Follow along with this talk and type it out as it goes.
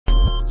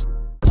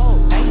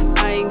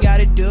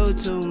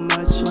do too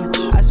much.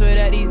 I swear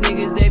that these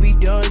niggas, they be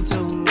doing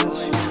too much.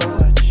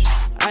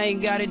 I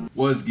ain't got it.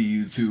 What's good,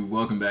 YouTube?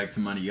 Welcome back to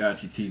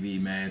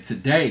MANIACiTV, man.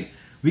 Today,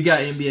 we got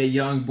NBA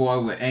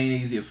YoungBoy with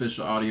Aint the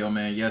official audio,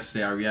 man.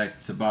 Yesterday, I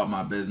reacted to About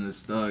My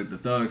Business, the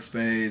Thug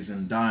Spades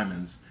and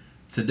Diamonds.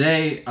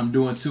 Today, I'm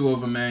doing two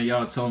of them, man.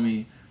 Y'all told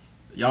me,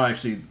 y'all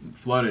actually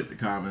flooded the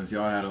comments.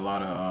 Y'all had a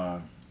lot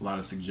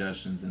of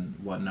suggestions and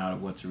whatnot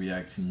of what to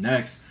react to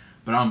next.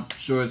 But I'm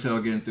sure as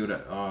hell getting through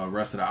the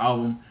rest of the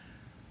album.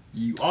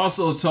 You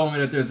also told me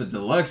that there's a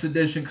deluxe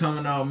edition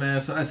coming out,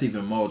 man. So that's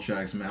even more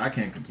tracks, man. I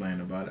can't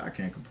complain about it. I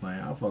can't complain.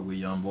 I'll fuck with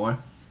YoungBoy.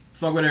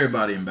 Fuck with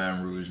everybody in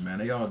Baton Rouge, man.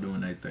 They all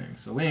doing their thing.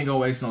 So we ain't gonna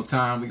waste no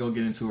time. We gonna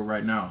get into it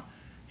right now.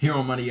 Here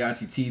on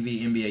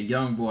MANIACiTV, NBA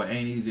YoungBoy,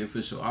 Aint the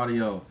official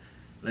audio.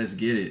 Let's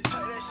get it.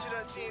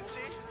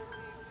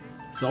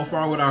 So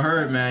far, what I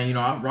heard, man, you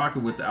know, I'm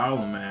rocking with the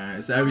album, man.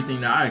 It's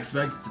everything that I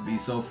expected to be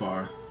so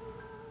far.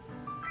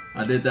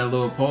 I did that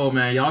little poll,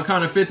 man. Y'all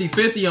kind of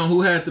 50-50 on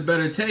who had the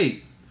better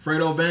tape.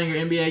 Fredo Banger,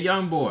 NBA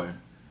YoungBoy.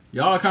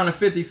 Y'all kind of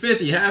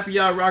 50-50. Half of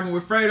y'all rocking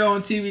with Fredo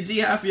and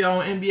TVG. Half of y'all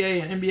on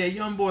NBA and NBA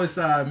YoungBoy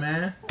side,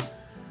 man.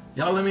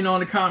 Y'all let me know in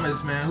the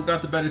comments, man. Who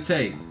got the better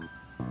tape?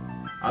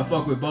 I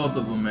fuck with both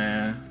of them,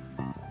 man.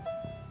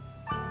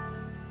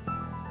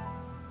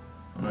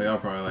 I know y'all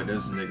probably like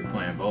this nigga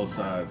playing both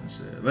sides and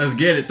shit. Let's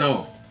get it,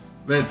 though.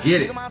 Let's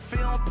get it. Yeah.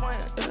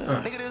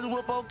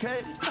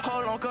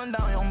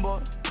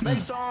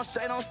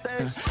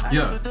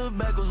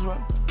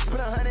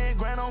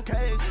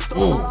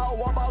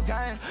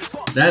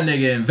 That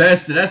nigga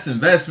invested. That's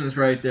investments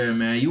right there,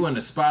 man. You in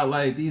the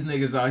spotlight. These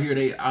niggas out here,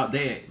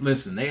 they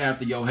listen, they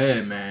after your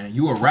head, man.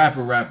 You a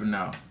rapper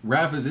now.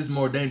 Rappers, it's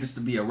more dangerous to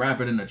be a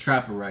rapper than a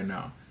trapper right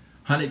now.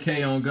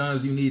 100K on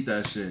guns, you need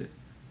that shit.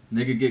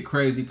 Nigga get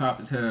crazy, pop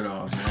his head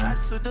off, man.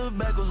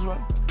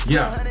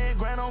 Yeah.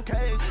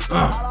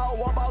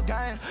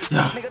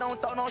 Yeah. Nigga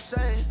don't throw no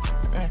shade.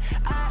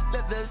 I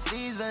let the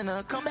season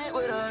come back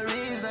with a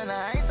reason.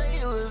 I ain't say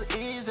it was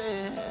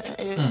easy.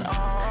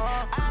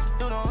 I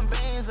do them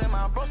things and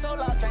my bro so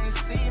loud can't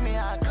see me.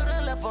 I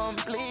could've left him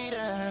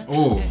bleeding.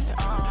 Oh.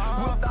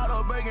 Whipped out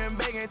a breaking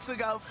bacon,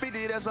 took out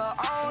 50, that's her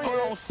own.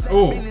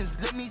 Hold on,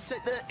 let me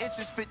check the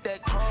inches, fit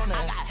that corner.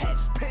 I got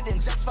hats pending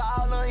just for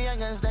all the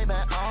youngins, they been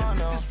on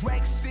them. This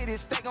Rex City,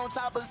 stack on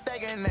top of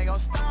stack and they gon'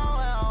 stone.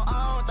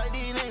 I don't think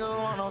these niggas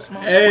want no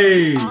smoke.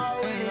 Hey.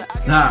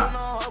 Nah.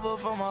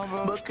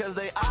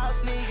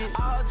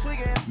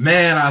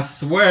 Man, I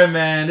swear,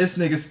 man, this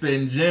nigga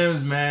spitting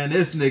gems, man.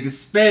 This nigga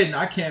spitting.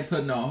 I can't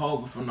put no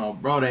hope for no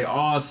bro. They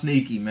all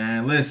sneaky,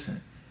 man.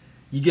 Listen,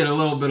 you get a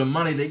little bit of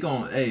money, they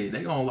gon'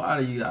 lie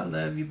to you. I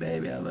love you,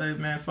 baby. I love you,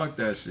 man. Fuck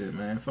that shit,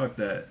 man. Fuck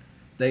that.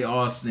 They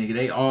all sneaky.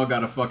 They all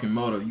got a fucking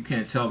motive. You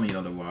can't tell me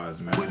otherwise,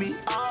 man. You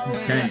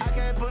can't. I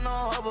can't put no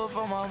hope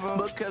for my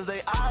bro because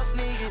they all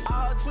sneaky.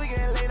 All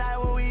tweaking late night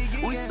when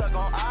we stuck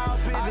on our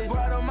pivot. I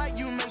grab a mic,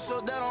 you make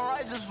sure that I'm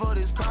righteous for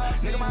this crowd.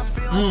 Nigga, my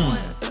feet on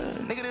point.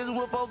 Nigga, this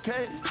whip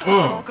okay.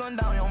 Don't come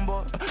down, young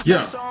boy.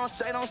 Yeah. So I'm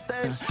straight on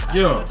stage.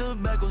 Yeah. The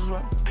back was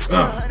right.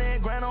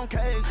 100 grand on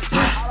cage.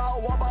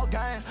 All walk out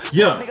gang.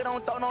 Yeah. Nigga,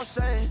 don't throw no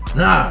shade.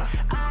 Nah.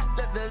 I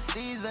let the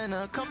season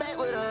come back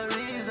with a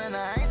reason.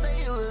 I ain't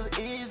say it was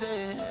easy.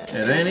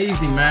 It ain't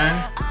easy,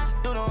 man.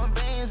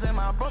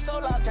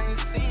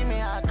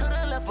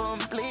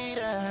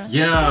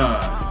 Yeah.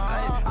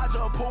 I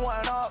just put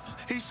one up.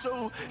 He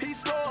shoot, he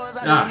scores.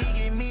 I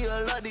he give me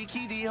a lot to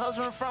keep the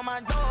husband from my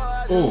door.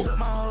 I just took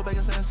my whole back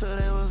until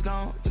they was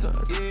gone.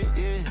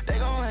 Yeah. They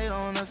gon' hate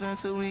on us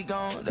until we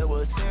gone. That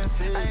was 10.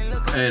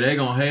 Hey, they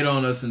gon' hate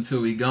on us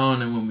until we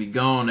gone, and when we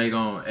gone, they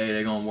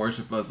gon'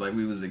 worship us like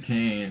we was a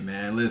king,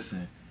 man.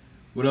 Listen,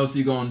 what else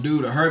you gonna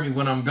do to hurt me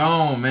when I'm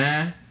gone,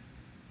 man?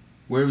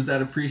 Where was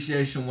that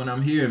appreciation when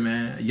I'm here,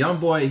 man?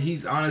 YoungBoy,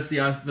 he's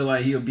honestly, I feel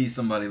like he'll be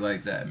somebody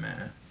like that,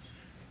 man.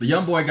 But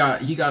YoungBoy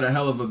got a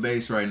hell of a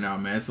base right now,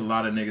 man. It's a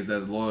lot of niggas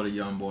that's loyal to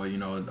YoungBoy, you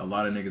know, a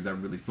lot of niggas that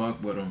really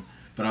fuck with him.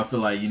 But I feel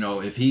like, you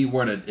know, if he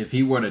were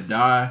to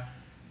die,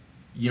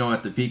 you know,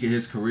 at the peak of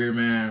his career,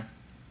 man,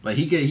 like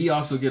he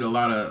also get a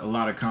lot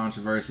of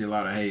controversy, a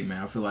lot of hate,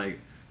 man. I feel like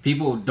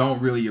people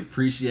don't really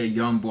appreciate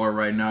YoungBoy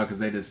right now because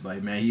they just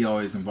like, man, he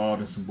always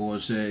involved in some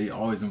bullshit, he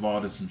always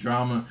involved in some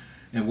drama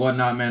and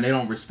whatnot, man. They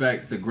don't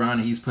respect the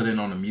grind he's put in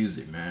on the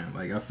music, man.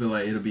 Like, I feel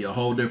like it'll be a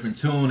whole different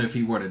tune if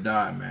he were to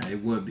die, man.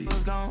 It would be.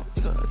 Let's hope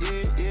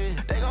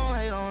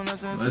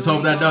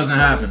that doesn't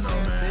happen, though,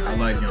 man. I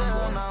like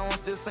YoungBoy.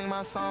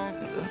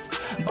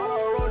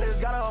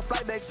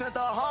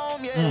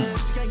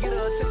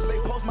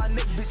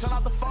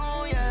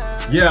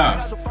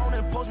 Yeah.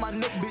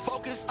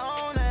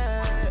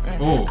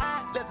 Oh.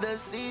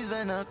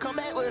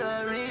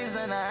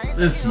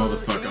 This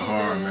motherfucker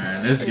hard,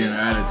 man. This getting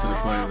added to the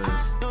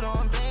playlist.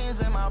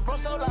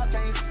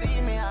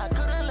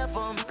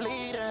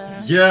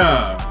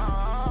 Yeah.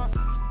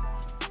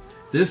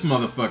 This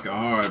motherfucker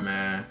hard,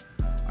 man.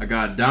 I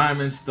got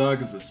Diamonds,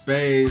 Thug as a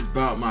Spades,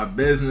 About My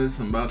Business.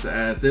 I'm about to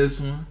add this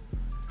one.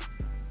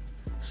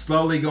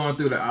 slowly going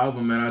through the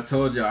album, man. I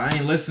told you I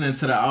ain't listening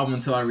to the album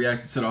until I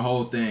reacted to the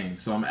whole thing.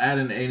 So I'm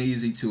adding Ain't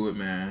Easy to it,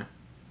 man.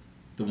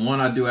 The one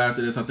I do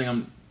after this, I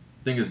think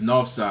it's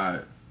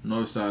Northside.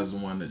 Northside is the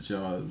one that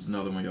y'all. It was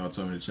another one y'all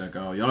told me to check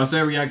out. Y'all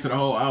said react to the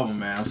whole album,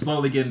 man. I'm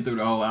slowly getting through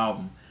the whole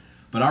album,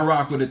 but I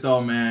rock with it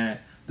though, man.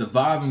 The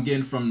vibe I'm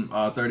getting from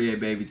 38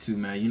 Baby 2,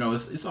 man. You know,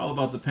 it's all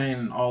about the pain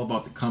and all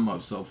about the come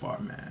up so far,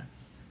 man.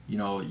 You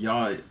know,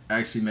 y'all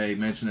actually made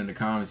mention in the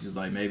comments. He was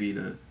like, maybe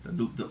the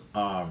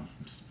I'm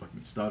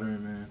fucking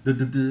stuttering, man.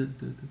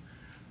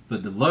 The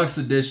deluxe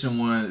edition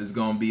one is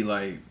gonna be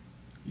like,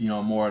 you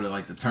know, more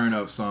of the turn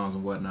up songs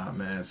and whatnot,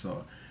 man.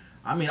 So,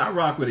 I mean, I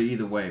rock with it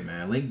either way,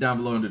 man. Link down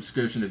below in the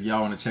description if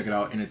y'all want to check it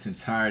out in its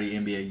entirety.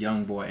 NBA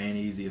YoungBoy Ain't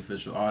Easy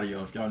official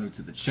audio. If y'all new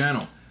to the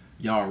channel,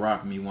 y'all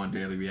rock me one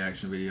daily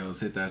reaction videos.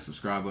 Hit that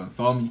subscribe button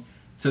for me.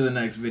 To the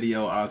next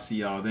video, I'll see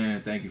y'all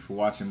then. Thank you for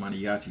watching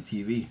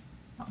MANIACiTV.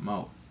 I'm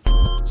out.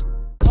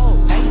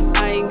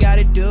 I ain't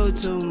gotta do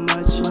too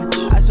much.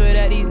 I swear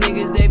that these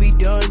niggas, they be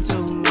doing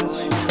too much.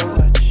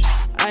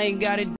 I ain't gotta